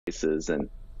cases, and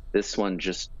this one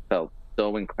just felt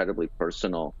so incredibly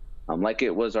personal, like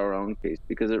it was our own case,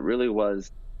 because it really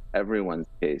was everyone's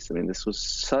case. I mean, this was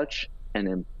such an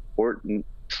important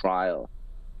trial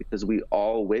because we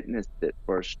all witnessed it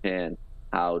firsthand,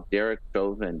 how Derek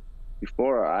Chauvin,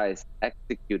 before our eyes,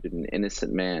 executed an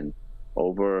innocent man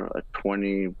over a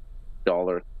 $20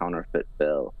 counterfeit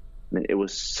bill. I mean, it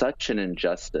was such an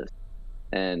injustice.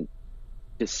 And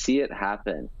to see it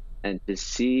happen and to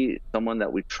see someone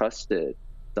that we trusted,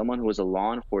 someone who was a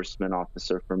law enforcement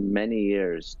officer for many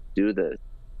years, do this,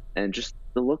 and just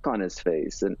the look on his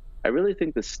face. And I really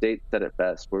think the state said it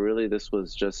best, where really this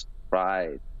was just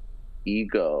pride,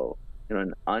 ego,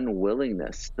 an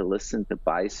unwillingness to listen to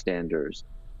bystanders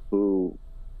who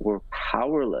were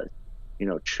powerless,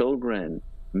 children,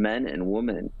 men and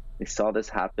women. They saw this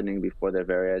happening before their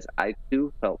very eyes. I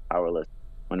too felt powerless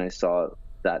when I saw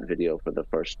that video for the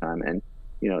first time. And,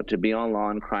 to be on Law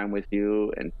and Crime with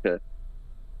you and to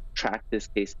track this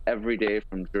case every day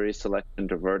from jury selection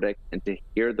to verdict, and to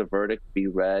hear the verdict be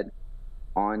read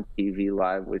on TV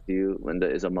live with you, Linda,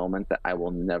 is a moment that I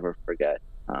will never forget.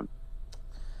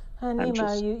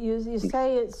 Neama, you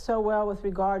say it so well with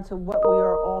regard to what we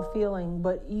are all feeling,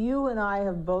 but you and I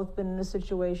have both been in a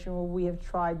situation where we have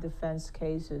tried defense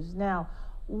cases. Now,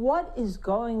 what is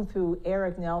going through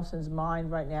Eric Nelson's mind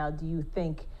right now, do you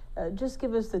think? Just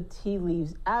give us the tea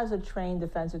leaves as a trained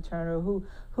defense attorney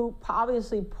who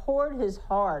obviously poured his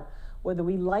heart, whether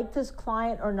we liked his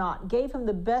client or not, gave him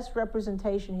the best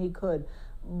representation he could,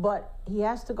 but he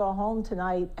has to go home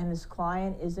tonight and his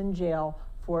client is in jail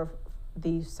for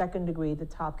the second degree, the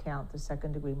top count, the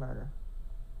second degree murder.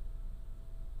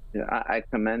 Yeah, I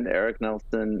commend Eric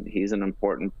Nelson. He's an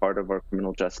important part of our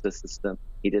criminal justice system.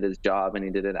 He did his job and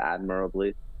he did it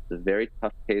admirably. It's a very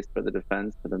tough case for the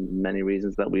defense for the many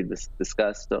reasons that we've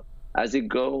discussed. So as he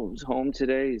goes home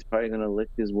today, he's probably going to lick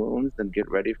his wounds and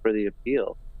get ready for the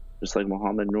appeal. Just like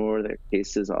Mohammed Noor, their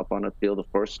case is up on appeal the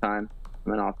first time.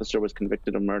 An officer was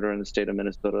convicted of murder in the state of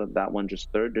Minnesota, that one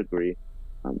just third degree.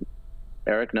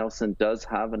 Eric Nelson does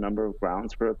have a number of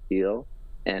grounds for appeal,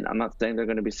 and I'm not saying they're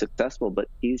going to be successful, but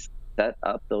he's set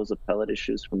up those appellate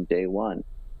issues from day one,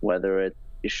 whether it's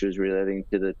issues relating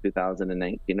to the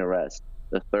 2019 arrest,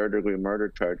 the third-degree murder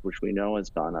charge, which we know has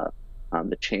gone up,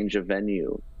 the change of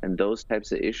venue, and those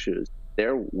types of issues.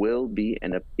 There will be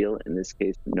an appeal in this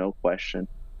case, no question.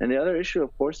 And the other issue,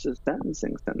 of course, is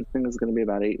sentencing. Sentencing is going to be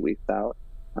about 8 weeks out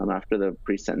after the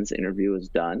pre-sentence interview is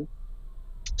done.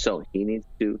 So he needs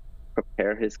to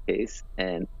prepare his case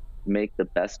and make the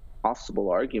best possible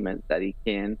argument that he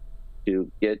can to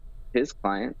get his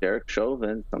client, Derek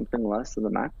Chauvin, something less than the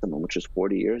maximum, which is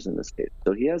 40 years in this case.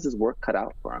 So he has his work cut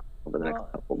out for him over the next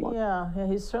couple months. Yeah,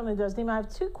 he certainly does. Neama, I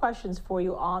have two questions for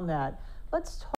you on that. Let's talk